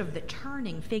image of the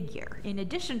turning figure, in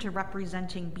addition to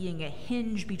representing being a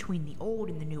hinge between the old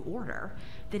and the new order,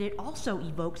 that it also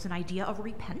evokes an idea of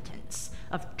repentance,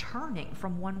 of turning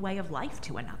from one way of life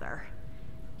to another.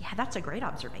 Yeah, that's a great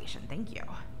observation. Thank you.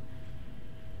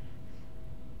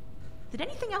 Did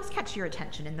anything else catch your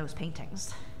attention in those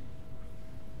paintings?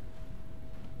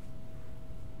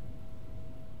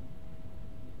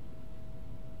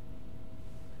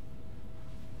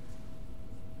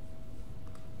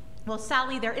 Well,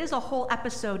 Sally, there is a whole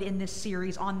episode in this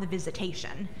series on the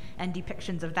visitation and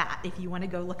depictions of that, if you want to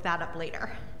go look that up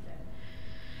later.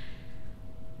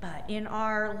 But in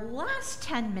our last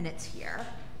 10 minutes here,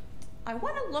 I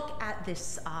want to look at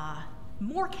this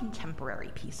more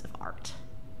contemporary piece of art.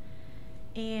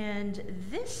 And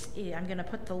this is, I'm going to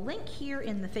put the link here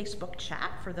in the Facebook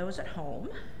chat for those at home.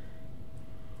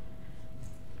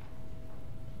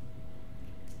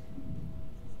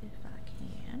 If I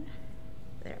can.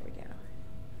 There we go.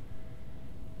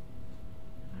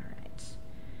 All right.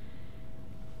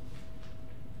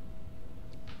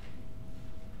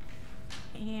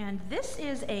 And this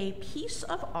is a piece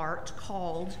of art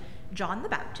called John the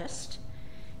Baptist.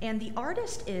 And the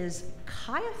artist is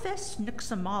Caiaphas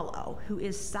Nxumalo, who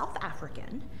is South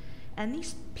African, and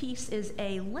this piece is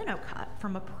a linocut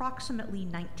from approximately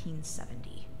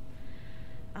 1970.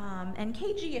 And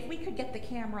KG, if we could get the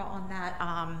camera on that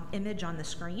image on the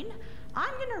screen,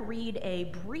 I'm going to read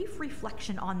a brief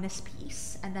reflection on this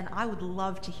piece, and then I would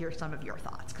love to hear some of your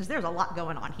thoughts, because there's a lot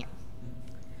going on here.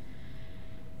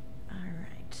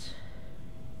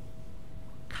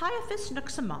 Caiaphas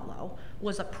Nxumalo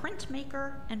was a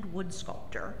printmaker and wood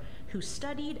sculptor who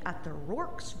studied at the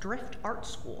Rorke's Drift Art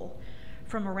School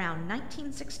from around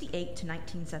 1968 to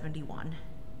 1971.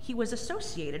 He was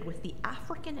associated with the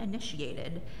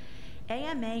African-initiated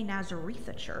AMA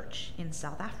Nazaretha Church in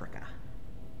South Africa.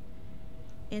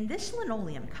 In this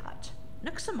linoleum cut,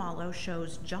 Nxumalo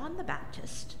shows John the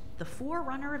Baptist, the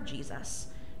forerunner of Jesus,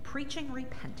 preaching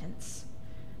repentance,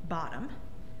 bottom,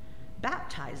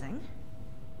 baptizing,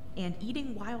 and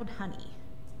eating wild honey.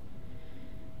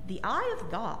 The eye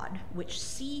of God, which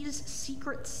sees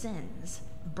secret sins,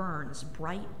 burns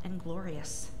bright and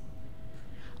glorious.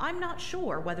 I'm not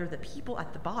sure whether the people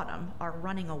at the bottom are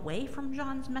running away from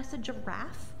John's message of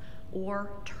wrath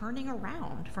or turning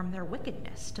around from their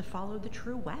wickedness to follow the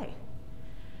true way.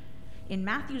 In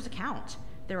Matthew's account,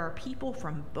 there are people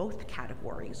from both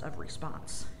categories of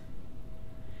response.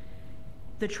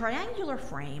 The triangular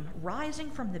frame rising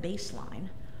from the baseline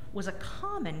was a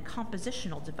common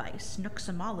compositional device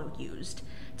Nxumalo used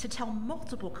to tell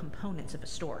multiple components of a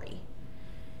story.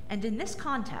 And in this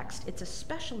context, it's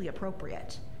especially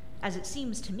appropriate, as it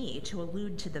seems to me to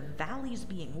allude to the valleys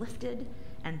being lifted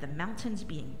and the mountains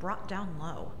being brought down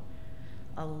low,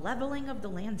 a leveling of the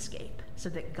landscape so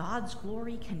that God's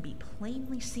glory can be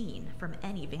plainly seen from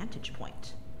any vantage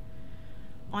point.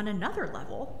 On another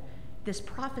level, this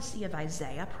prophecy of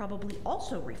Isaiah probably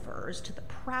also refers to the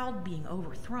proud being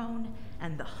overthrown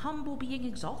and the humble being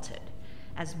exalted,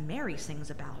 as Mary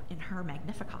sings about in her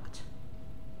Magnificat.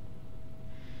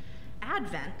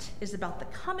 Advent is about the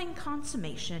coming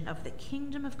consummation of the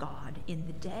kingdom of God in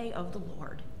the day of the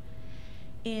Lord.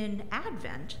 In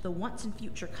Advent, the once and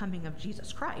future coming of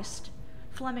Jesus Christ,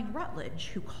 Fleming Rutledge,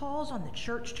 who calls on the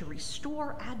church to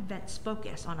restore Advent's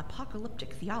focus on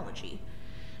apocalyptic theology,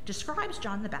 describes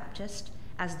John the Baptist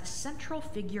as the central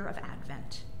figure of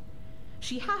Advent.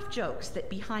 She half jokes that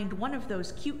behind one of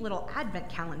those cute little Advent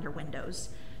calendar windows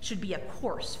should be a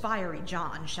coarse, fiery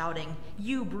John shouting,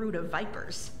 "You brood of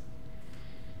vipers."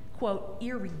 Quote,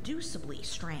 irreducibly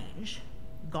strange,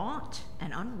 gaunt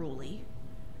and unruly,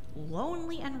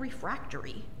 lonely and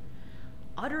refractory,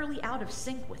 utterly out of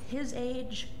sync with his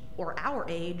age, or our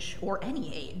age, or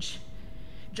any age.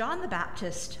 John the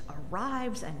Baptist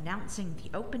arrives announcing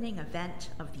the opening event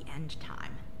of the end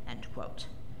time, end quote.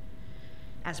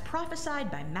 As prophesied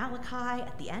by Malachi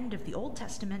at the end of the Old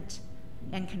Testament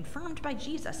and confirmed by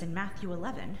Jesus in Matthew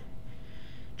 11,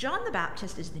 John the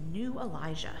Baptist is the new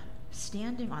Elijah,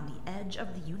 standing on the edge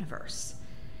of the universe,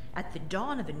 at the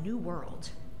dawn of a new world,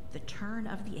 the turn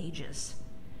of the ages.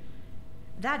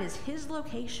 That is his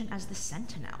location as the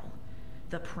sentinel,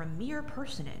 the premier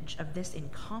personage of this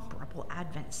incomparable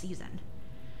Advent season,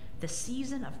 the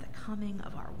season of the coming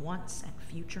of our once and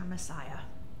future Messiah.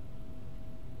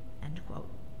 End quote.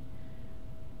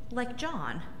 Like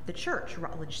John, the church,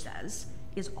 Rutledge says,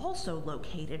 is also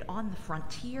located on the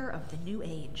frontier of the new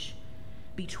age,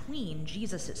 between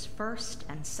Jesus' first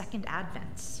and second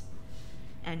advents.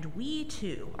 And we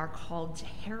too are called to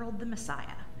herald the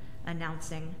Messiah,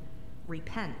 announcing,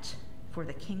 "Repent, for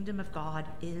the kingdom of God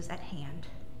is at hand."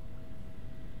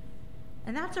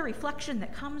 And that's a reflection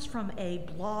that comes from a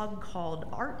blog called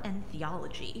Art and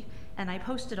Theology, and I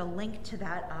posted a link to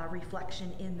that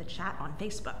reflection in the chat on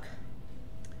Facebook.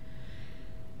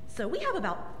 So we have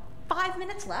about 5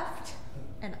 minutes left,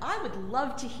 and I would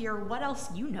love to hear what else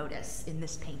you notice in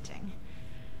this painting,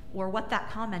 or what that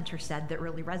commenter said that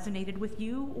really resonated with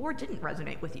you or didn't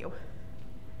resonate with you.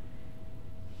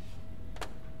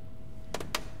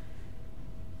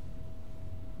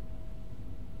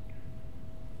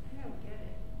 I don't get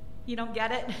it. You don't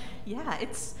get it? Yeah,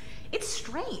 it's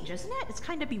strange, isn't it? It's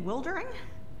kind of bewildering.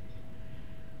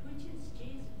 Which is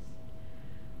Jesus?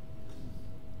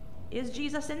 Is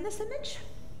Jesus in this image?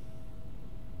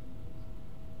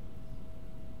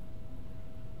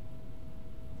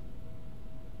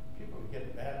 People are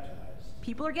getting baptized.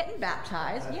 People are getting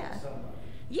baptized, yeah. Somebody.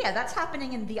 Yeah, that's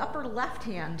happening in the upper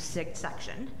left-hand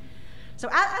section. So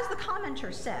as the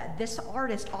commenter said, this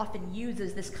artist often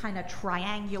uses this kind of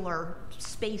triangular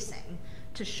spacing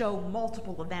to show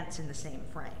multiple events in the same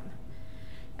frame.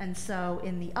 And so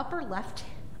in the upper left,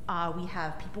 we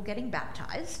have people getting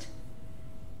baptized.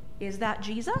 Is that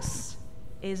Jesus?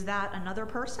 Is that another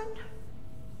person?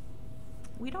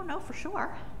 We don't know for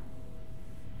sure.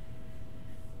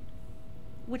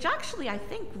 Which actually, I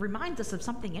think, reminds us of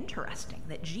something interesting,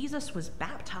 that Jesus was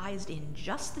baptized in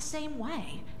just the same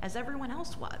way as everyone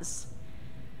else was.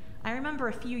 I remember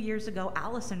a few years ago,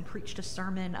 Allison preached a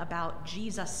sermon about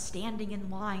Jesus standing in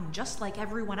line just like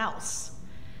everyone else,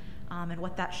 and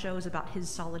what that shows about his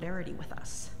solidarity with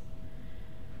us.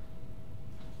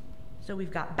 So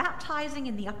we've got baptizing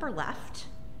in the upper left.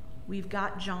 We've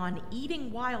got John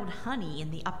eating wild honey in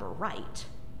the upper right.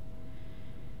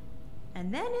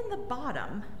 And then in the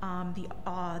bottom,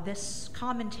 this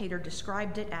commentator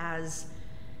described it as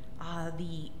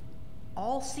the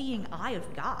all-seeing eye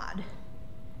of God.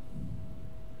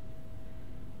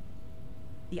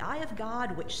 The eye of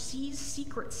God, which sees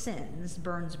secret sins,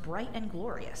 burns bright and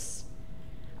glorious.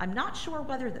 I'm not sure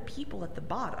whether the people at the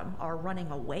bottom are running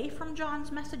away from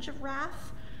John's message of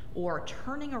wrath or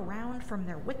turning around from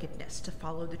their wickedness to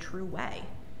follow the true way.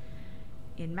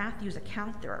 In Matthew's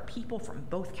account, there are people from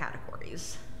both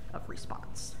categories of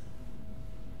response.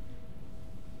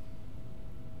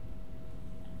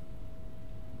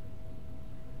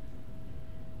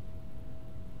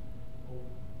 Well,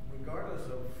 regardless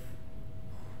of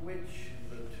which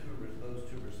those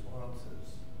two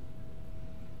responses,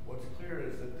 what's clear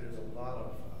is that there's a lot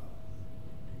of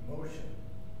emotion,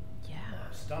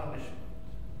 astonishment,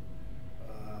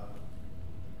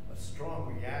 a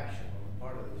strong reaction on the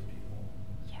part of these people.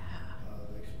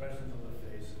 The expressions on the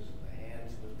faces, and the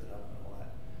hands lifted up and all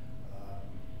that.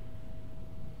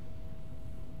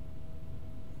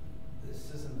 This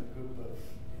isn't a group of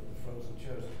the frozen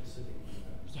chosen sitting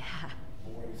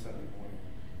boring Sunday morning.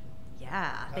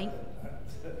 Yeah.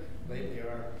 Lately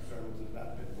our sermons have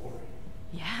not been boring.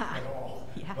 Yeah. At all.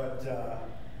 Yeah. But there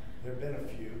have been a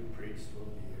few preached over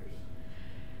the years.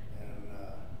 And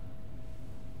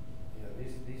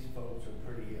these folks are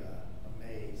pretty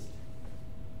amazed.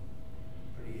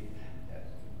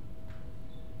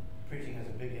 Preaching has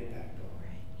a big impact on them.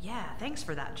 Yeah, thanks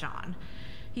for that, John.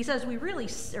 He says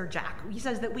Jack, he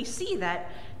says that we see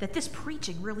that this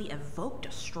preaching really evoked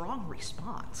a strong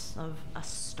response of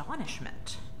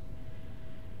astonishment.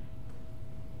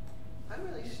 I'm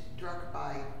really struck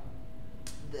by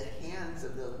the hands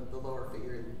of the lower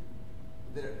figure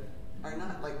that are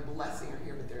not like blessing her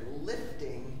here, but they're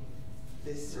lifting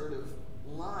this sort of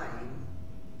line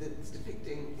that's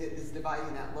depicting, is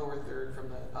dividing that lower third from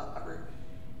the upper.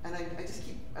 And I just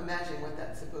keep imagining what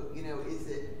that's supposed, is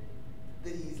it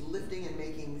that he's lifting and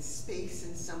making space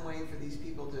in some way for these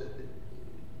people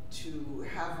to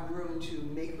have room to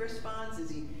make response?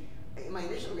 Is he my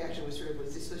initial reaction was sort of,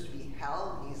 was this supposed to be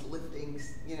hell? He's lifting,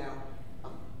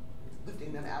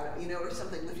 lifting them out, or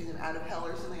something, lifting them out of hell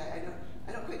or something.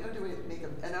 I don't quite know to make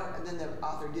them. And then the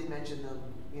author did mention the,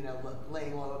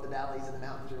 laying low of the valleys and the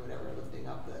mountains or whatever, lifting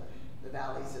up the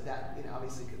valleys. So that,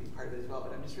 obviously could be part of it as well.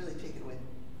 But I'm just really taken with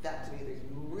that. To me, there's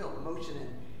real emotion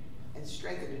and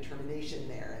strength and determination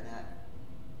there, and that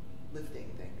lifting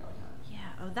thing going on. Yeah.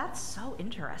 Oh, that's so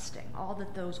interesting. All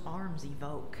that those arms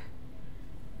evoke.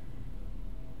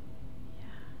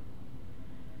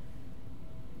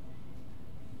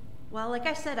 Well, like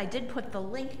I said, I did put the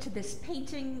link to this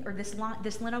painting or this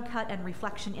lino cut and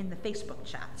reflection in the Facebook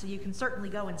chat, so you can certainly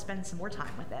go and spend some more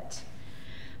time with it.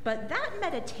 But that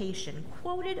meditation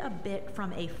quoted a bit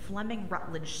from a Fleming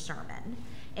Rutledge sermon,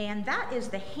 and that is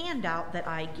the handout that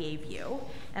I gave you,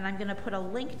 and I'm going to put a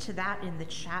link to that in the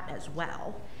chat as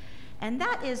well. And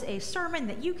that is a sermon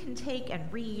that you can take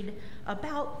and read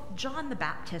about John the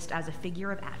Baptist as a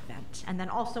figure of Advent. And then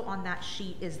also on that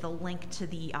sheet is the link to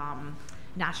the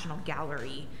National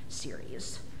Gallery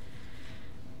series.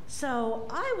 So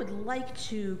I would like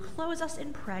to close us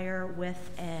in prayer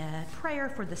with a prayer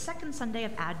for the second Sunday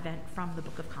of Advent from the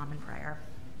Book of Common Prayer.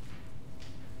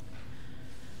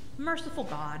 Merciful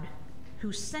God,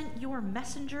 who sent your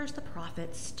messengers, the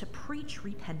prophets, to preach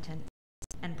repentance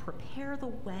and prepare the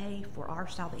way for our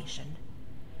salvation,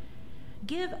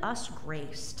 give us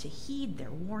grace to heed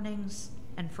their warnings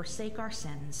and forsake our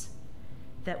sins,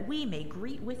 that we may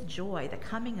greet with joy the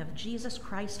coming of Jesus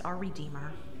Christ, our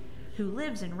Redeemer, who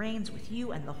lives and reigns with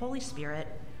you and the Holy Spirit,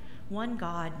 one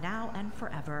God, now and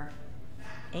forever.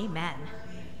 Amen.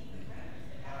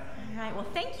 All right, well,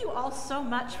 thank you all so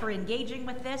much for engaging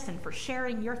with this and for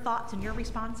sharing your thoughts and your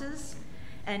responses.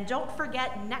 And don't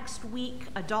forget, next week,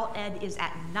 Adult Ed is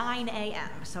at 9 a.m.,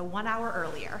 so 1 hour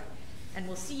earlier. And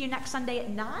we'll see you next Sunday at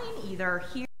 9, either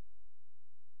here